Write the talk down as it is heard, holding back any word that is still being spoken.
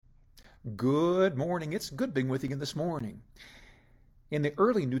Good morning. It's good being with you again this morning. In the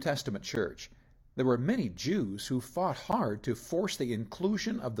early New Testament church, there were many Jews who fought hard to force the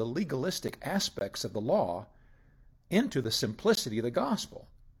inclusion of the legalistic aspects of the law into the simplicity of the gospel.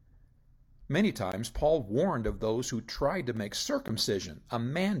 Many times, Paul warned of those who tried to make circumcision a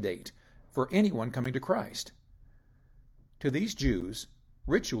mandate for anyone coming to Christ. To these Jews,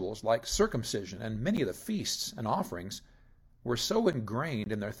 rituals like circumcision and many of the feasts and offerings were so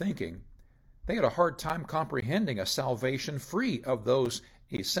ingrained in their thinking, they had a hard time comprehending a salvation free of those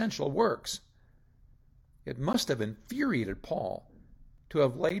essential works. It must have infuriated Paul to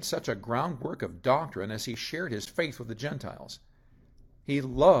have laid such a groundwork of doctrine as he shared his faith with the Gentiles. He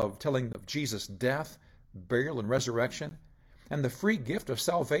loved telling of Jesus' death, burial, and resurrection, and the free gift of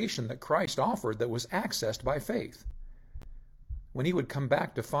salvation that Christ offered that was accessed by faith. When he would come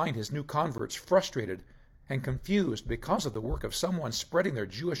back to find his new converts frustrated and confused because of the work of someone spreading their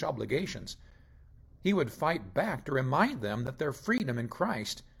Jewish obligations, he would fight back to remind them that their freedom in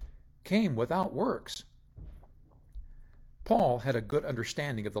Christ came without works. Paul had a good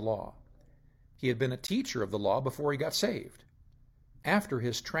understanding of the law. He had been a teacher of the law before he got saved. After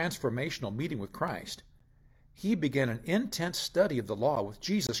his transformational meeting with Christ, he began an intense study of the law with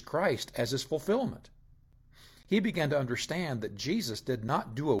Jesus Christ as his fulfillment. He began to understand that Jesus did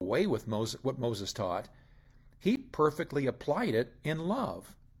not do away with what Moses taught. He perfectly applied it in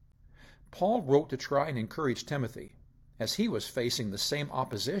love. Paul wrote to try and encourage Timothy, as he was facing the same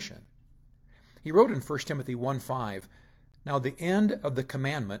opposition. He wrote in 1 Timothy 1:5, "Now the end of the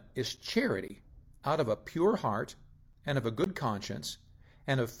commandment is charity, out of a pure heart, and of a good conscience,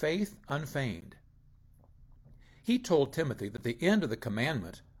 and of faith unfeigned." He told Timothy that the end of the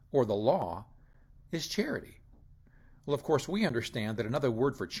commandment, or the law, is charity. Well, of course, we understand that another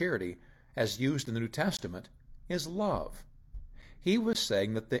word for charity, as used in the New Testament, is love. He was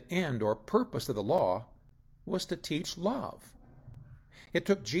saying that the end or purpose of the law was to teach love. It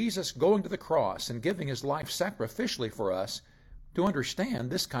took Jesus going to the cross and giving his life sacrificially for us to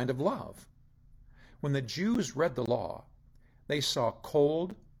understand this kind of love. When the Jews read the law, they saw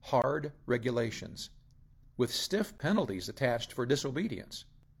cold, hard regulations with stiff penalties attached for disobedience.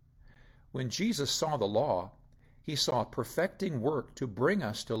 When Jesus saw the law, he saw perfecting work to bring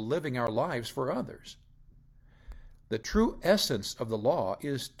us to living our lives for others. The true essence of the law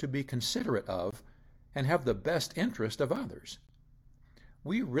is to be considerate of and have the best interest of others.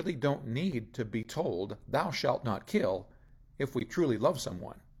 We really don't need to be told, "Thou shalt not kill," if we truly love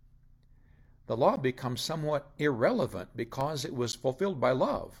someone. The law becomes somewhat irrelevant because it was fulfilled by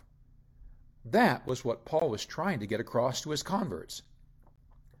love. That was what Paul was trying to get across to his converts.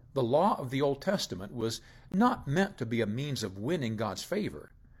 The law of the Old Testament was not meant to be a means of winning God's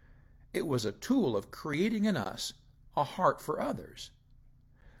favor. It was a tool of creating in us a heart for others.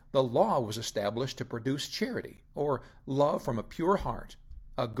 The law was established to produce charity, or love from a pure heart,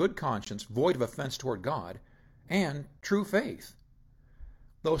 a good conscience void of offense toward God, and true faith.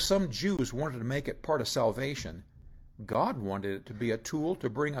 Though some Jews wanted to make it part of salvation, God wanted it to be a tool to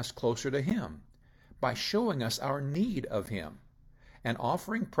bring us closer to him by showing us our need of him and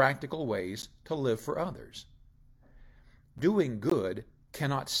offering practical ways to live for others. Doing good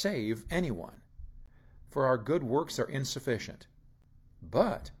cannot save anyone, for our good works are insufficient.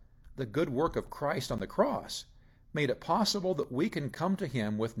 But the good work of Christ on the cross made it possible that we can come to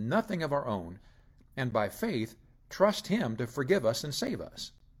him with nothing of our own, and by faith trust him to forgive us and save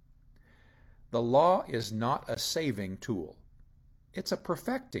us. The law is not a saving tool. It's a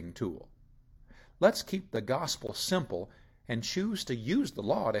perfecting tool. Let's keep the gospel simple and choose to use the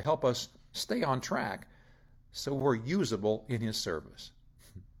law to help us stay on track so we're usable in his service.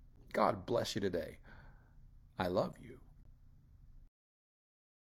 God bless you today. I love you.